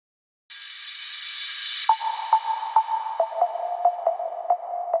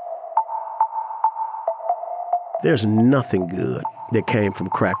There's nothing good that came from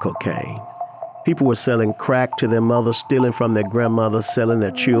crack cocaine. People were selling crack to their mothers, stealing from their grandmothers, selling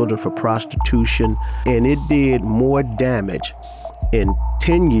their children for prostitution, and it did more damage in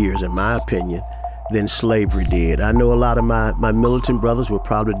 10 years, in my opinion, than slavery did. I know a lot of my militant brothers would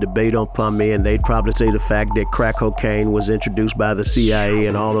probably debate upon me, and they'd probably say the fact that crack cocaine was introduced by the CIA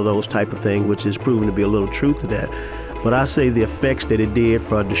and all of those type of things, which is proven to be a little truth to that. But I say the effects that it did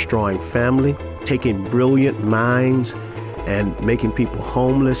for destroying family, taking brilliant minds and making people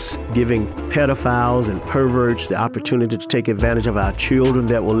homeless, giving pedophiles and perverts the opportunity to take advantage of our children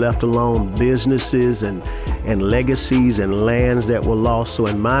that were left alone, businesses and legacies and lands that were lost. So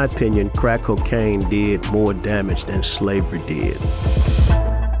in my opinion, crack cocaine did more damage than slavery did.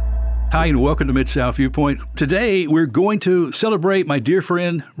 Hi, and welcome to Mid-South Viewpoint. Today, we're going to celebrate my dear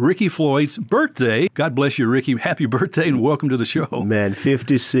friend Ricky Floyd's birthday. God bless you, Ricky. Happy birthday, and welcome to the show. Man,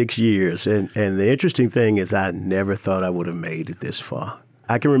 56 years. And the interesting thing is I never thought I would have made it this far.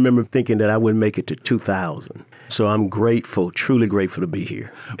 I can remember thinking that I wouldn't make it to 2000. So I'm grateful, truly grateful to be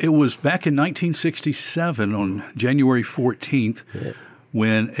here. It was back in 1967 on January 14th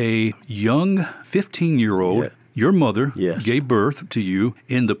when a young 15-year-old your mother gave birth to you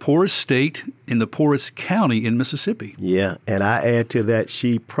in the poorest state, in the poorest county in Mississippi. Yeah, and I add to that,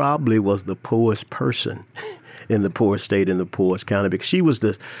 she probably was the poorest person in the poorest state, in the poorest county, because she was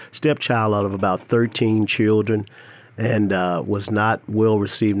the stepchild out of about 13 children and was not well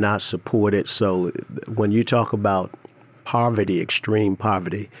received, not supported. So when you talk about poverty, extreme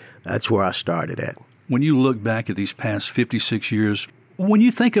poverty, that's where I started at. When you look back at these past 56 years, when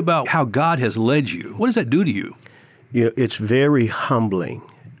you think about how God has led you, what does that do to you? You know, it's very humbling.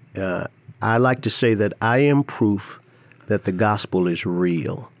 I like to say that I am proof that the gospel is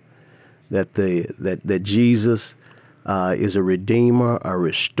real, that Jesus is a redeemer, a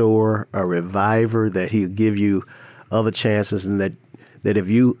restorer, a reviver, that he'll give you other chances, and that if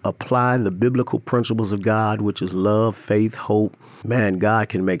you apply the biblical principles of God, which is love, faith, hope, man, God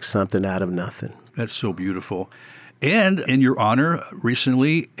can make something out of nothing. That's so beautiful. And in your honor,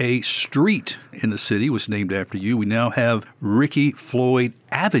 recently, a street in the city was named after you. We now have Ricky Floyd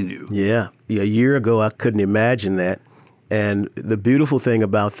Avenue. Yeah. A year ago, I couldn't imagine that. And the beautiful thing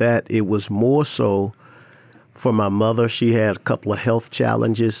about that, it was more so for my mother. She had a couple of health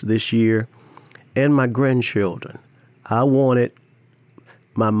challenges this year, and my grandchildren. I wanted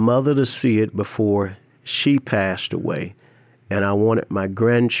my mother to see it before she passed away, and I wanted my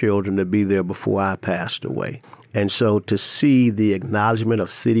grandchildren to be there before I passed away. And so to see the acknowledgement of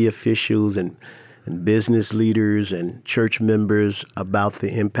city officials and business leaders and church members about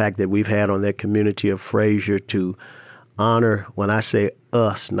the impact that we've had on that community of Frayser, to honor, when I say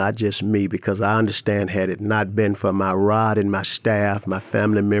us, not just me, because I understand had it not been for my rod and my staff, my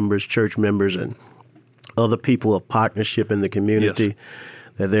family members, church members, and other people of partnership in the community,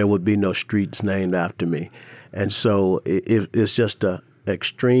 that there would be no streets named after me. And so it's just a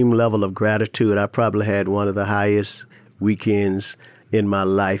extreme level of gratitude. I probably had one of the highest weekends in my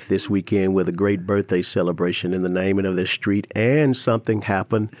life this weekend with a great birthday celebration in the naming of this street. And something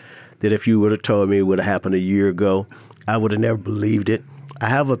happened that if you would have told me it would have happened a year ago, I would have never believed it. I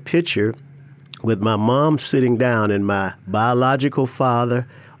have a picture with my mom sitting down and my biological father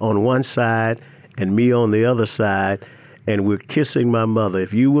on one side and me on the other side, and we're kissing my mother.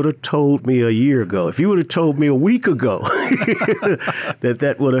 If you would have told me a year ago, if you would have told me a week ago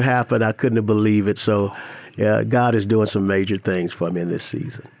that would have happened, I couldn't have believed it. So God is doing some major things for me in this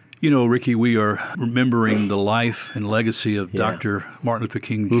season. You know, Ricky, we are remembering the life and legacy of Dr. Martin Luther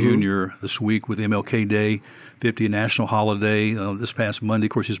King Jr. this week with MLK Day, 50th national holiday. This past Monday,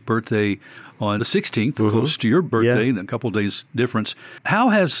 of course, his birthday on the 16th, close to your birthday, a couple of days difference. How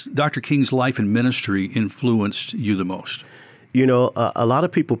has Dr. King's life and ministry influenced you the most? You know, a lot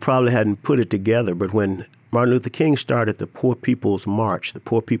of people probably hadn't put it together, but when Martin Luther King started the Poor People's March, the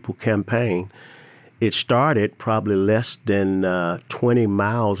Poor People Campaign, it started probably less than 20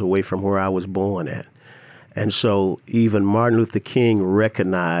 miles away from where I was born at. And so even Martin Luther King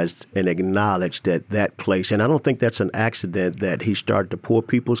recognized and acknowledged that place. And I don't think that's an accident that he started the Poor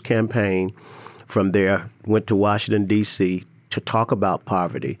People's Campaign. From there, went to Washington, D.C. to talk about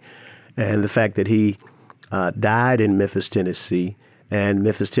poverty. And the fact that he died in Memphis, Tennessee. And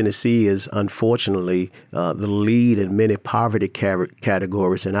Memphis, Tennessee is unfortunately the lead in many poverty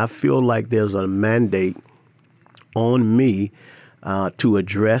categories. And I feel like there's a mandate on me to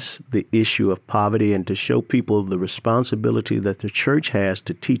address the issue of poverty and to show people the responsibility that the church has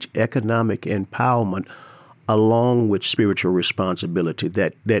to teach economic empowerment along with spiritual responsibility,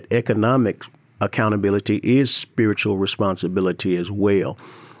 that economic accountability is spiritual responsibility as well.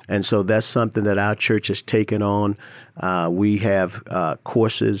 And so that's something that our church has taken on. We have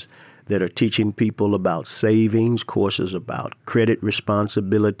courses that are teaching people about savings, courses about credit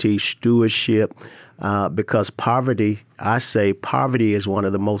responsibility, stewardship, because poverty, I say poverty is one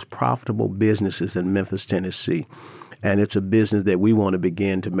of the most profitable businesses in Memphis, Tennessee. And it's a business that we want to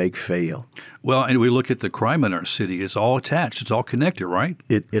begin to make fail. Well, and we look at the crime in our city. It's all attached. It's all connected, right?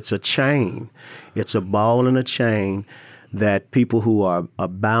 It's a chain. It's a ball and a chain that people who are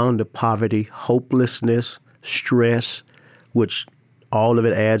bound to poverty, hopelessness, stress, which all of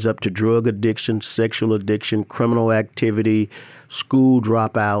it adds up to drug addiction, sexual addiction, criminal activity, school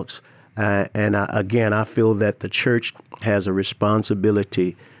dropouts. Again, I feel that the church has a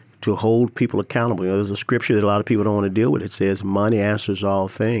responsibility to hold people accountable. There's a scripture that a lot of people don't want to deal with. It says money answers all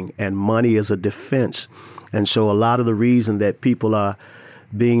things, and money is a defense. And so a lot of the reason that people are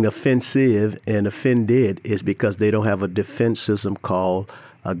being offensive and offended is because they don't have a defense system called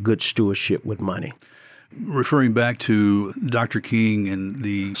a good stewardship with money. Referring back to Dr. King and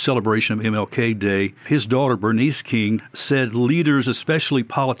the celebration of MLK Day, his daughter Bernice King said leaders, especially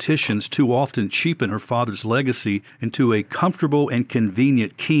politicians, too often cheapen her father's legacy into a comfortable and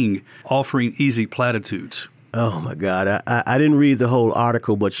convenient king offering easy platitudes. Oh, my God. I didn't read the whole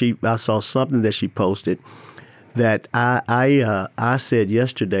article, but I saw something that she posted that I said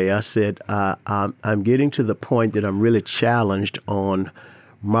yesterday. I said, I'm getting to the point that I'm really challenged on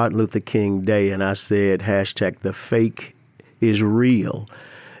Martin Luther King Day, and I said, #the fake is real.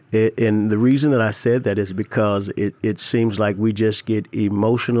 And the reason that I said that is because it seems like we just get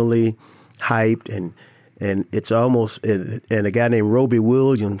emotionally hyped, and it's almost, and a guy named Robbie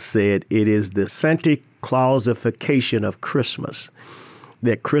Williams said it is the Santa Clausification of Christmas,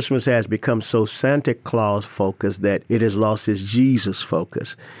 that Christmas has become so Santa Claus focused that it has lost its Jesus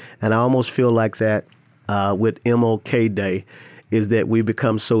focus. And I almost feel like that with MLK Day, is that we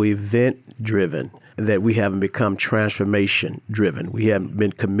become so event-driven that we haven't become transformation-driven. We haven't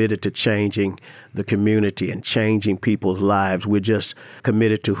been committed to changing the community and changing people's lives. We're just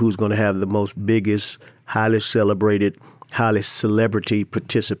committed to who's going to have the most biggest, highly celebrated, highly celebrity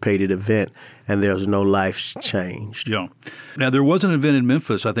participated event, and there's no life changed. Yeah. Now, there was an event in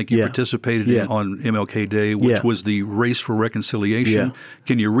Memphis I think you participated in on MLK Day, which was the Race for Reconciliation. Yeah.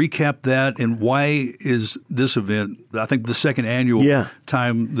 Can you recap that, and why is this event, I think the second annual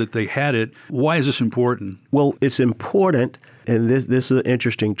time that they had it, why is this important? Well, it's important, and this is an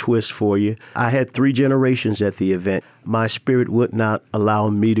interesting twist for you. I had 3 generations at the event. My spirit would not allow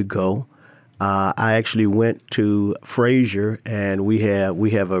me to go. I actually went to Frazier, and we have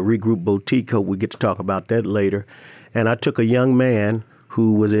a Regroup Boutique. Hope we get to talk about that later. And I took a young man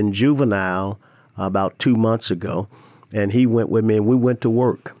who was in juvenile about 2 months ago, and he went with me, and we went to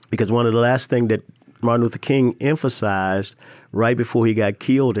work. Because one of the last things that Martin Luther King emphasized right before he got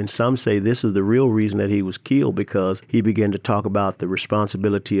killed, and some say this is the real reason that he was killed, because he began to talk about the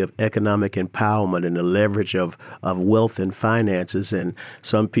responsibility of economic empowerment and the leverage of wealth and finances. And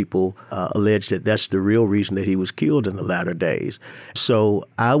some people allege that that's the real reason that he was killed in the latter days. So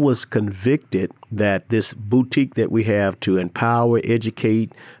I was convicted that this boutique that we have to empower,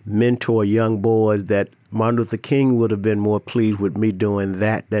 educate, mentor young boys, that Martin Luther King would have been more pleased with me doing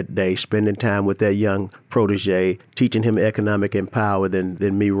that day, spending time with that young protege, teaching him economic empower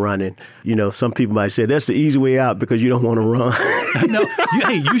than me running. You know, some people might say that's the easy way out because you don't want to run. No,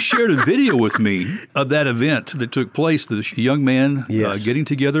 you shared a video with me of that event that took place, the young man getting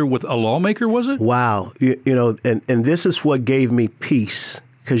together with a lawmaker, was it? Wow. You know, and this is what gave me peace,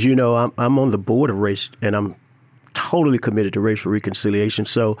 because, you know, I'm on the board of race, and I'm totally committed to racial reconciliation.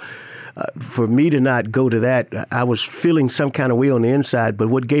 So for me to not go to that, I was feeling some kind of way on the inside. But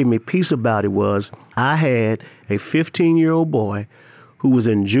what gave me peace about it was I had a 15-year-old boy who was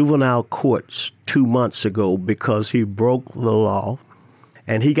in juvenile courts 2 months ago because he broke the law,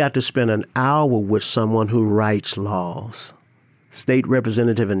 and he got to spend an hour with someone who writes laws, State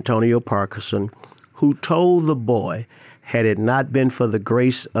Representative Antonio Parkinson, who told the boy, had it not been for the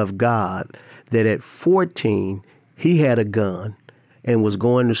grace of God, that at 14 he had a gun and was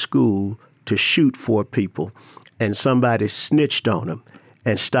going to school to shoot 4 people, and somebody snitched on him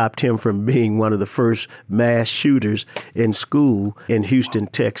and stopped him from being one of the first mass shooters in school in Houston,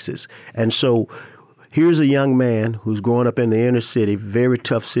 Texas. And so here's a young man who's growing up in the inner city, very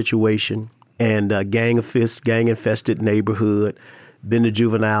tough situation, and gang-infested neighborhood, been to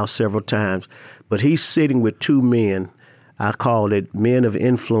juvenile several times, but he's sitting with 2 men. I called it men of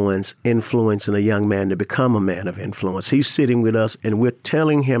influence, influencing a young man to become a man of influence. He's sitting with us, and we're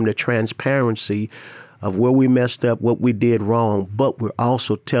telling him the transparency of where we messed up, what we did wrong, but we're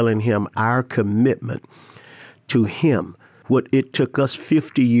also telling him our commitment to him, what it took us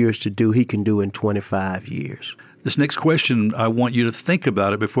 50 years to do, he can do in 25 years. This next question, I want you to think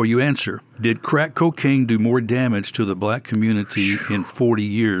about it before you answer. Did crack cocaine do more damage to the black community in 40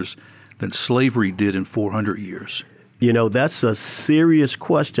 years than slavery did in 400 years? You know, that's a serious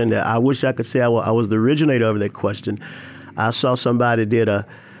question that I wish I could say I was the originator of that question. I saw somebody did a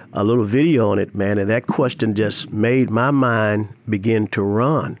little video on it, man, and that question just made my mind begin to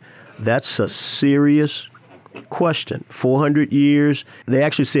run. That's a serious question. 400 years. They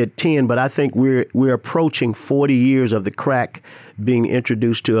actually said 10, but I think we're approaching 40 years of the crack being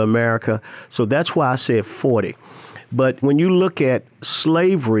introduced to America. So that's why I said 40. But when you look at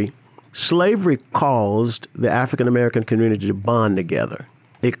slavery caused the African American community to bond together.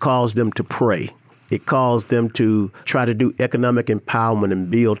 It caused them to pray. It caused them to try to do economic empowerment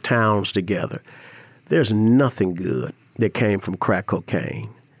and build towns together. There's nothing good that came from crack cocaine.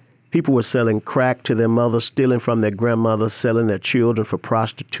 People were selling crack to their mothers, stealing from their grandmothers, selling their children for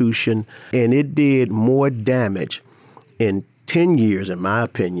prostitution. And it did more damage in 10 years, in my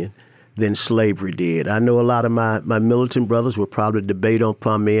opinion, than slavery did. I know a lot of my militant brothers will probably debate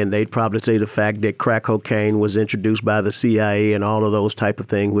upon me, and they'd probably say the fact that crack cocaine was introduced by the CIA and all of those type of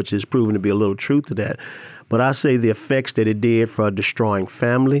things, which is proven to be a little truth to that. But I say the effects that it did for destroying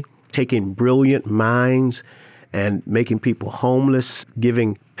family, taking brilliant minds and making people homeless,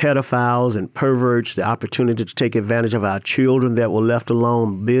 giving pedophiles and perverts the opportunity to take advantage of our children that were left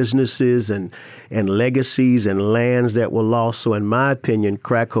alone, businesses and legacies and lands that were lost. So in my opinion,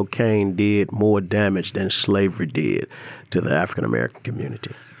 crack cocaine did more damage than slavery did to the African American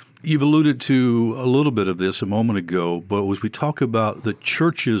community. You've alluded to a little bit of this a moment ago, but as we talk about the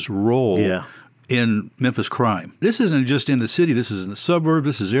church's role in Memphis crime, this isn't just in the city, this is in the suburb,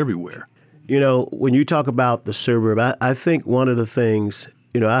 this is everywhere. You know, when you talk about the suburb, I think one of the things,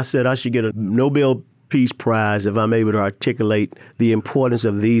 I said I should get a Nobel Peace Prize if I'm able to articulate the importance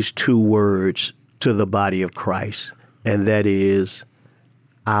of these two words to the body of Christ, and that is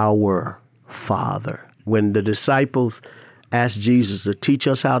our Father. When the disciples asked Jesus to teach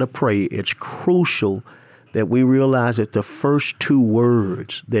us how to pray, it's crucial that we realize that the first two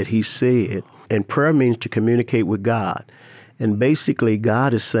words that he said, and prayer means to communicate with God. And basically,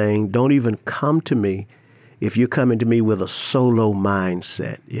 God is saying, don't even come to me if you're coming to me with a solo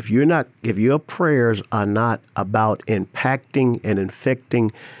mindset. If your prayers are not about impacting and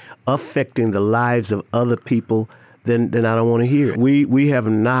affecting the lives of other people, then I don't want to hear it.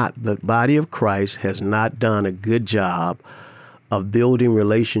 The body of Christ has not done a good job of building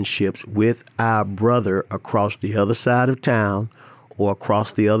relationships with our brother across the other side of town, or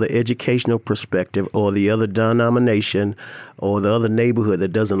across the other educational perspective, or the other denomination, or the other neighborhood that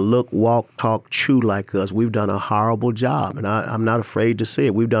doesn't look, walk, talk, chew like us. We've done a horrible job, and I'm not afraid to say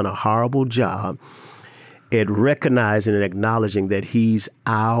it. We've done a horrible job at recognizing and acknowledging that he's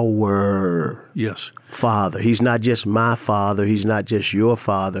our Father. He's not just my Father. He's not just your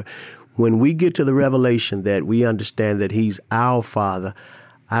Father. When we get to the revelation that we understand that he's our Father,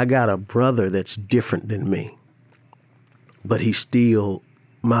 I got a brother that's different than me, but he's still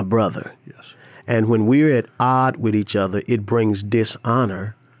my brother. Yes. And when we're at odds with each other, it brings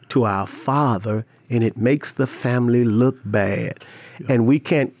dishonor to our Father, and it makes the family look bad. Yeah. And we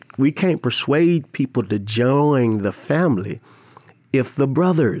can't persuade people to join the family if the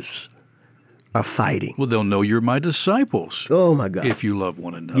brothers are fighting. Well, they'll know you're my disciples. Oh, my God. If you love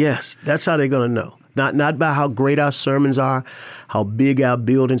one another. Yes, that's how they're going to know. Not by how great our sermons are, how big our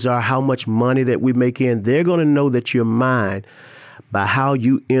buildings are, how much money that we make in. They're going to know that you're mine by how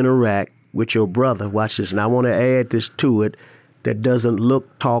you interact with your brother. Watch this. And I want to add this to it, that doesn't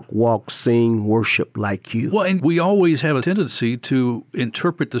look, talk, walk, sing, worship like you. Well, and we always have a tendency to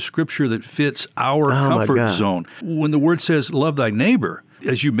interpret the scripture that fits our comfort zone. When the word says, love thy neighbor,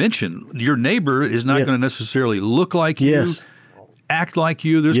 as you mentioned, your neighbor is not going to necessarily look like you, act like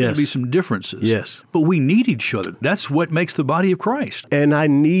you. There's going to be some differences. Yes. But we need each other. That's what makes the body of Christ. And I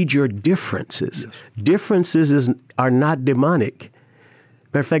need your differences. Yes. Differences are not demonic.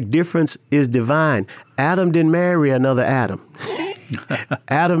 Matter of fact, difference is divine. Adam didn't marry another Adam.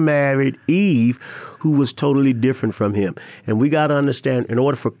 Adam married Eve, who was totally different from him. And we got to understand, in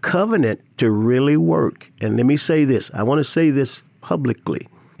order for covenant to really work, and let me say this, I want to say this publicly,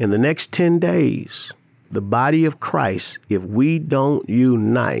 in the next 10 days, the body of Christ, if we don't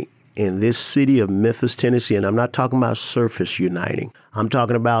unite in this city of Memphis, Tennessee, and I'm not talking about surface uniting, I'm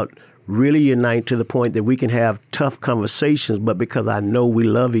talking about really unite to the point that we can have tough conversations, but because I know we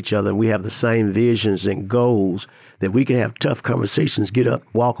love each other and we have the same visions and goals, that we can have tough conversations, get up,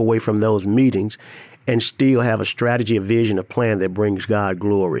 walk away from those meetings, and still have a strategy, a vision, a plan that brings God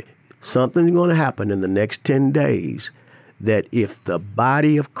glory. Something's going to happen in the next 10 days that if the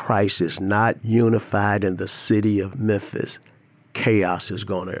body of Christ is not unified in the city of Memphis, chaos is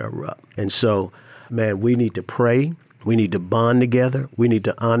going to erupt. And so, man, we need to pray. We need to bond together. We need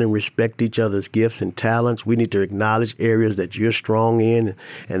to honor and respect each other's gifts and talents. We need to acknowledge areas that you're strong in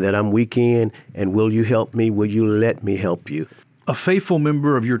and that I'm weak in. And will you help me? Will you let me help you? A faithful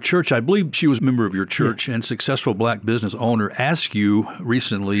member of your church, I believe she was a member of your church, and successful black business owner, asked you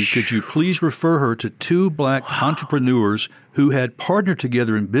recently, could you please refer her to 2 black entrepreneurs who had partnered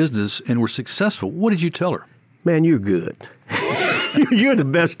together in business and were successful? What did you tell her? Man, you're good. You're the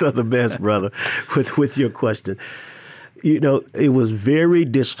best of the best, brother, with your question. You know, it was very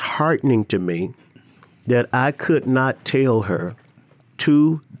disheartening to me that I could not tell her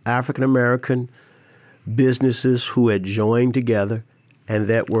 2 African-American businesses who had joined together and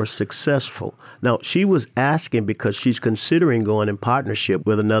that were successful. Now, she was asking because she's considering going in partnership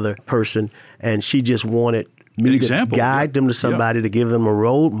with another person, and she just wanted me to guide them to somebody to give them a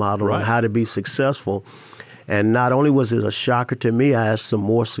role model on how to be successful. And not only was it a shocker to me, I asked some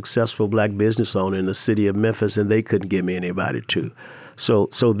more successful black business owners in the city of Memphis, and they couldn't give me anybody too. So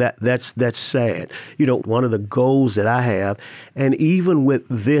that's sad. You know, one of the goals that I have, and even with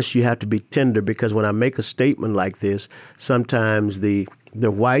this, you have to be tender, because when I make a statement like this, sometimes the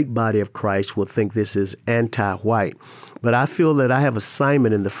white body of Christ will think this is anti-white. But I feel that I have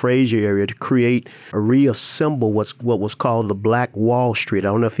assignment in the Fraser area to reassemble what was called the Black Wall Street. I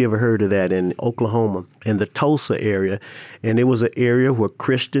don't know if you ever heard of that in Oklahoma, in the Tulsa area. And it was an area where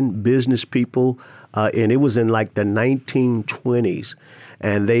Christian business people, and it was in like the 1920s.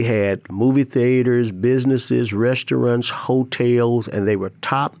 And they had movie theaters, businesses, restaurants, hotels, and they were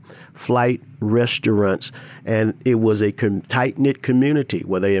top flight restaurants. And it was a tight-knit community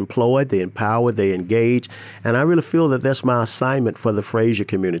where they employed, they empowered, they engaged. And I really feel that that's my assignment for the Fraser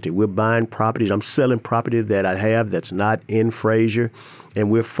community. We're buying properties. I'm selling property that I have that's not in Fraser. And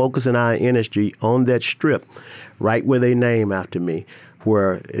we're focusing our energy on that strip right where they name after me.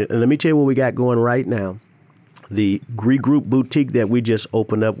 Where, and let me tell you what we got going right now. The Regroup Boutique that we just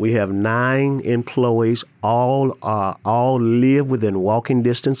opened up, we have 9 employees, all live within walking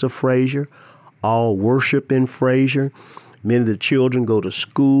distance of Fraser, all worship in Fraser. Many of the children go to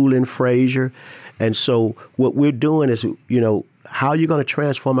school in Fraser. And so what we're doing is, you know, how are you going to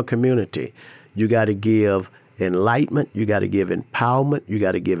transform a community? You got to give enlightenment, you got to give empowerment, you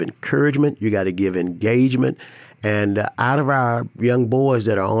got to give encouragement, you got to give engagement. And out of our young boys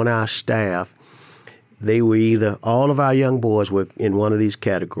that are on our staff, they were all of our young boys were in one of these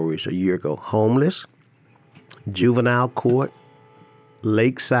categories a year ago: homeless, juvenile court,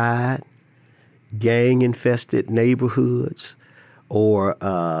 lakeside, gang-infested neighborhoods, or,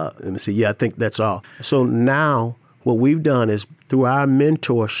 I think that's all. So now what we've done is through our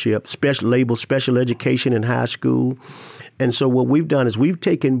mentorship, labeled special education in high school. And so what we've done is we've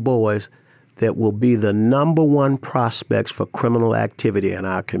taken boys that will be the number 1 prospects for criminal activity in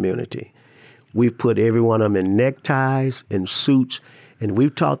our community. We've put every one of them in neckties and suits, and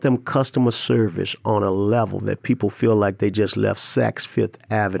we've taught them customer service on a level that people feel like they just left Saks Fifth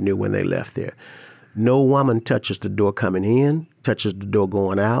Avenue when they left there. No woman touches the door coming in, touches the door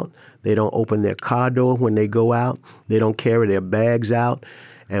going out. They don't open their car door when they go out. They don't carry their bags out.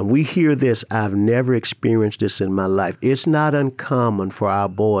 And we hear this, I've never experienced this in my life. It's not uncommon for our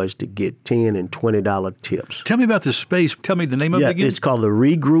boys to get $10 and $20 tips. Tell me about this space. Tell me the name of it again. It's called the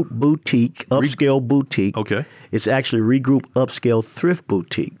Regroup Boutique, Upscale Boutique. Okay. It's actually Regroup Upscale Thrift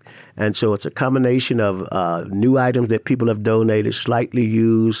Boutique. And so it's a combination of new items that people have donated, slightly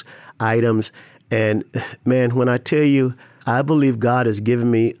used items. And man, when I tell you, I believe God has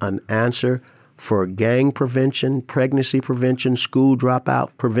given me an answer for gang prevention, pregnancy prevention, school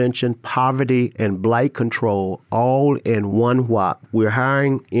dropout prevention, poverty, and blight control, all in one whop. We're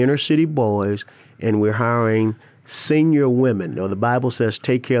hiring inner city boys, and we're hiring senior women. The Bible says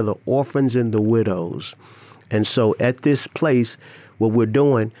take care of the orphans and the widows. And so at this place, what we're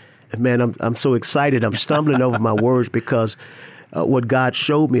doing, man, I'm so excited. I'm stumbling over my words because what God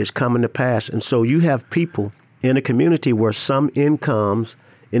showed me is coming to pass. And so you have people in a community where some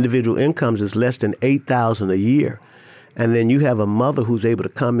individual incomes is less than $8,000 a year. And then you have a mother who's able to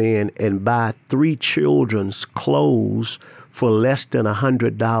come in and buy 3 children's clothes for less than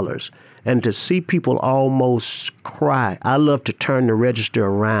 $100. And to see people almost cry, I love to turn the register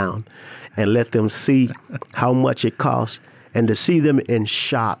around and let them see how much it costs, and to see them in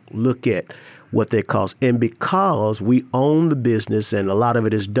shock look at what they cost. And because we own the business and a lot of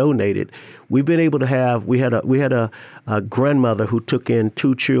it is donated, we've been able to have, we had a grandmother who took in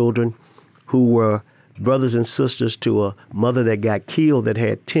 2 children who were brothers and sisters to a mother that got killed that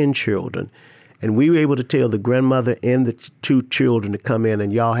had 10 children. And we were able to tell the grandmother and the two children to come in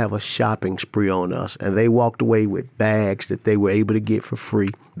and y'all have a shopping spree on us. And they walked away with bags that they were able to get for free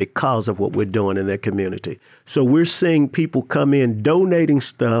because of what we're doing in their community. So we're seeing people come in donating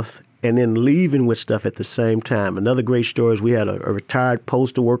stuff and then leaving with stuff at the same time. Another great story is we had a retired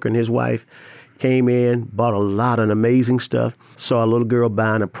postal worker and his wife came in, bought a lot of amazing stuff, saw a little girl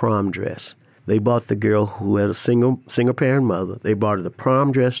buying a prom dress. They bought the girl who had a single parent mother. They bought her the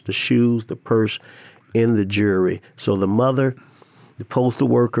prom dress, the shoes, the purse, and the jewelry. So the mother, the postal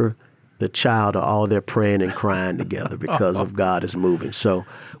worker, the child are all there praying and crying together because of God is moving. So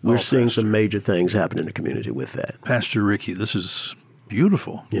we're seeing some major things happen in the community with that. Pastor Ricky, this is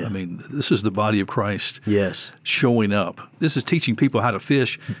beautiful. Yeah. I mean, this is the body of Christ showing up. This is teaching people how to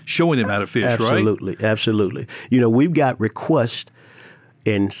fish, showing them how to fish, absolutely, right? Absolutely. You know, we've got requests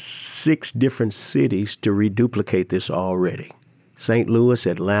in 6 different cities to reduplicate this already. St. Louis,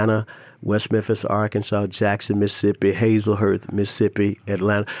 Atlanta, West Memphis, Arkansas, Jackson, Mississippi, Hazelhurst, Mississippi,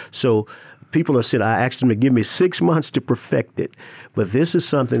 Atlanta. So people are saying, I asked them to give me 6 months to perfect it. But this is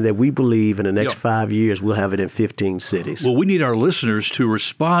something that we believe in the next 5 years, we'll have it in 15 cities. Well, we need our listeners to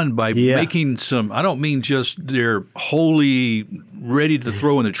respond by making some, I don't mean just their wholly ready to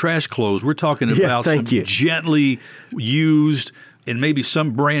throw in the trash clothes. We're talking about some gently used and maybe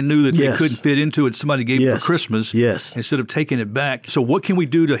some brand new that they couldn't fit into it somebody gave for Christmas instead of taking it back. So what can we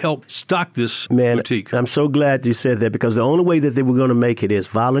do to help stock this boutique? I'm so glad you said that, because the only way that they were going to make it is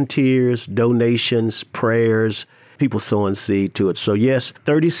volunteers, donations, prayers, people sowing seed to it. So yes,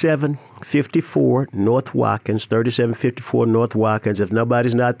 3754 North Watkins, 3754 North Watkins. If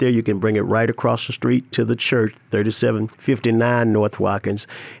nobody's not there, you can bring it right across the street to the church, 3759 North Watkins.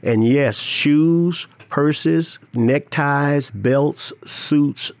 And yes, shoes, purses, neckties, belts,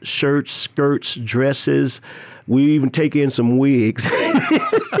 suits, shirts, skirts, dresses. We even take in some wigs.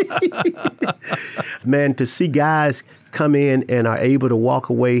 Man, to see guys come in and are able to walk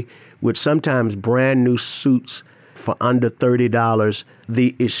away with sometimes brand new suits for under $30,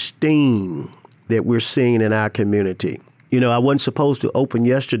 the esteem that we're seeing in our community. You know, I wasn't supposed to open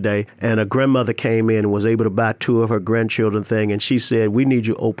yesterday, and a grandmother came in and was able to buy 2 of her grandchildren thing, and she said, we need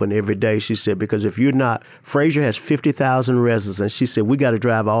you open every day. She said, because if you're not, Fraser has 50,000 residents, and she said, we got to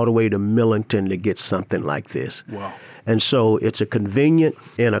drive all the way to Millington to get something like this. Wow. And so it's a convenient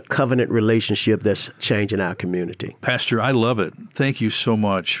and a covenant relationship that's changing our community. Pastor, I love it. Thank you so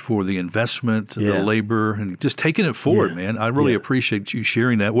much for the investment, the labor, and just taking it forward, man. I really appreciate you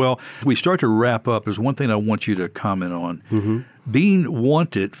sharing that. Well, as we start to wrap up, there's one thing I want you to comment on. Mm-hmm. Being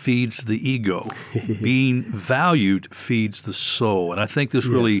wanted feeds the ego. Being valued feeds the soul. And I think this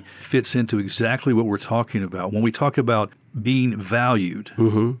really fits into exactly what we're talking about. When we talk about being valued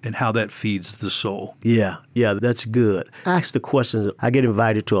and how that feeds the soul. Yeah, that's good. I ask the questions. I get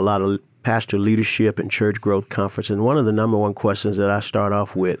invited to a lot of pastor leadership and church growth conference, and one of the number one questions that I start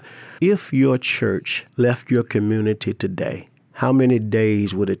off with, if your church left your community today, how many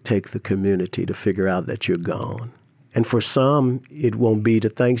days would it take the community to figure out that you're gone? And for some, it won't be to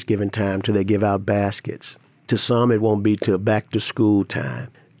Thanksgiving time till they give out baskets. To some, it won't be till back to school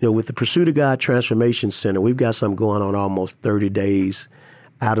time. You know, with the Pursuit of God Transformation Center, we've got something going on almost 30 days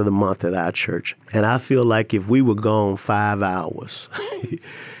out of the month at our church. And I feel like if we were gone 5 hours,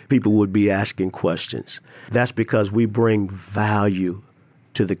 people would be asking questions. That's because we bring value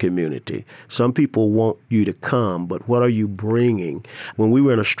to the community. Some people want you to come, but what are you bringing? When we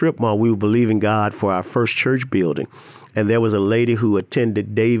were in a strip mall, we were believing God for our first church building. And there was a lady who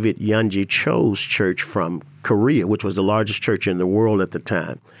attended David Yunji Cho's church from Korea, which was the largest church in the world at the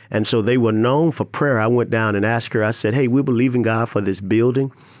time. And so they were known for prayer. I went down and asked her, I said, hey, we're believing God for this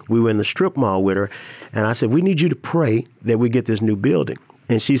building. We were in the strip mall with her. And I said, we need you to pray that we get this new building.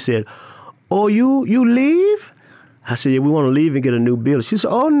 And she said, oh, you leave? I said, yeah, we want to leave and get a new building. She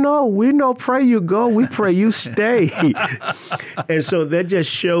said, oh, no, we don't pray you go. We pray you stay. And so that just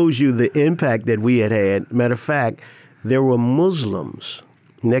shows you the impact that we had had. Matter of fact, there were Muslims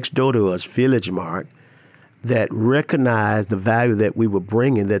next door to us, Village Mart, that recognized the value that we were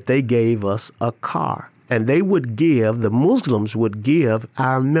bringing, that they gave us a car. And they would give, the Muslims would give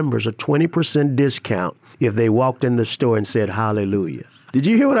our members a 20% discount if they walked in the store and said, hallelujah. Did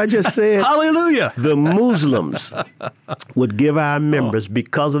you hear what I just said? Hallelujah. The Muslims would give our members,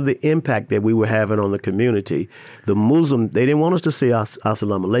 because of the impact that we were having on the community, the Muslim, they didn't want us to say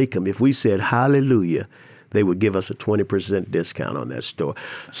Assalamu alaikum. If we said hallelujah, they would give us a 20% discount on that store.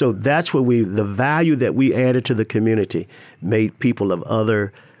 So that's what the value that we added to the community made people of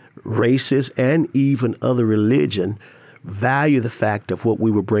other races and even other religion value the fact of what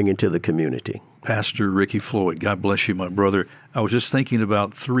we were bringing to the community. Pastor Ricky Floyd, God bless you, my brother. I was just thinking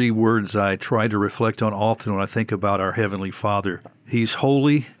about three words I try to reflect on often when I think about our Heavenly Father. He's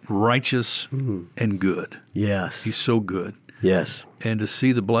holy, righteous, and good. Yes. He's so good. Yes. And to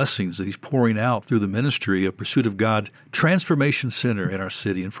see the blessings that he's pouring out through the ministry of Pursuit of God Transformation Center in our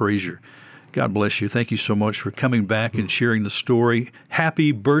city in Fraser. God bless you. Thank you so much for coming back and sharing the story.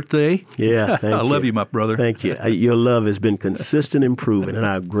 Happy birthday. Yeah, thank you. I love you, my brother. Thank you. Your love has been consistent and proven, and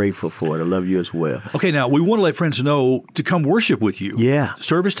I'm grateful for it. I love you as well. Okay, now we want to let friends know to come worship with you. Yeah.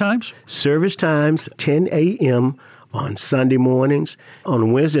 Service times? Service times, 10 a.m. on Sunday mornings.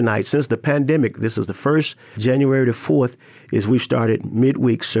 On Wednesday night, since the pandemic, this is the first January the 4th, is we started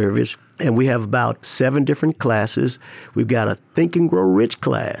midweek service, and we have about 7 different classes. We've got a Think and Grow Rich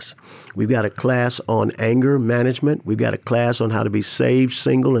class. We've got a class on anger management. We've got a class on how to be saved,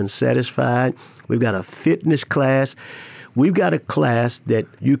 single, and satisfied. We've got a fitness class. We've got a class that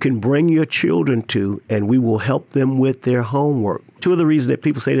you can bring your children to, and we will help them with their homework. Two of the reasons that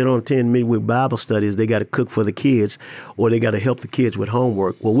people say they don't attend midweek Bible studies, they got to cook for the kids or they got to help the kids with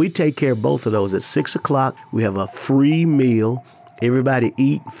homework. Well, we take care of both of those. At 6 o'clock, we have a free meal. Everybody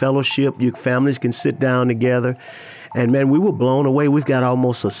eat, fellowship. Your families can sit down together. And, man, we were blown away. We've got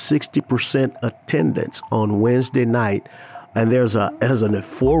almost a 60% attendance on Wednesday night. And there's an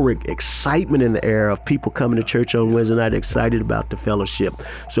euphoric excitement in the air of people coming to church on Wednesday night, excited about the fellowship.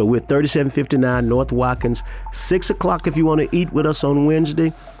 So we're 3759 North Watkins, 6 o'clock if you want to eat with us on Wednesday,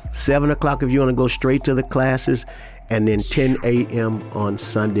 7 o'clock if you want to go straight to the classes, and then 10 a.m. on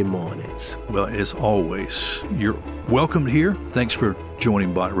Sunday mornings. Well, as always, you're welcome here. Thanks for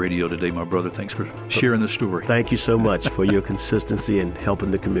joining Bott Radio today, my brother. Thanks for sharing the story. Thank you so much for your consistency in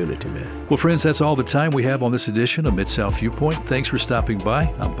helping the community, man. Well, friends, that's all the time we have on this edition of Mid-South Viewpoint. Thanks for stopping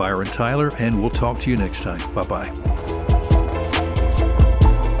by. I'm Byron Tyler, and we'll talk to you next time. Bye-bye.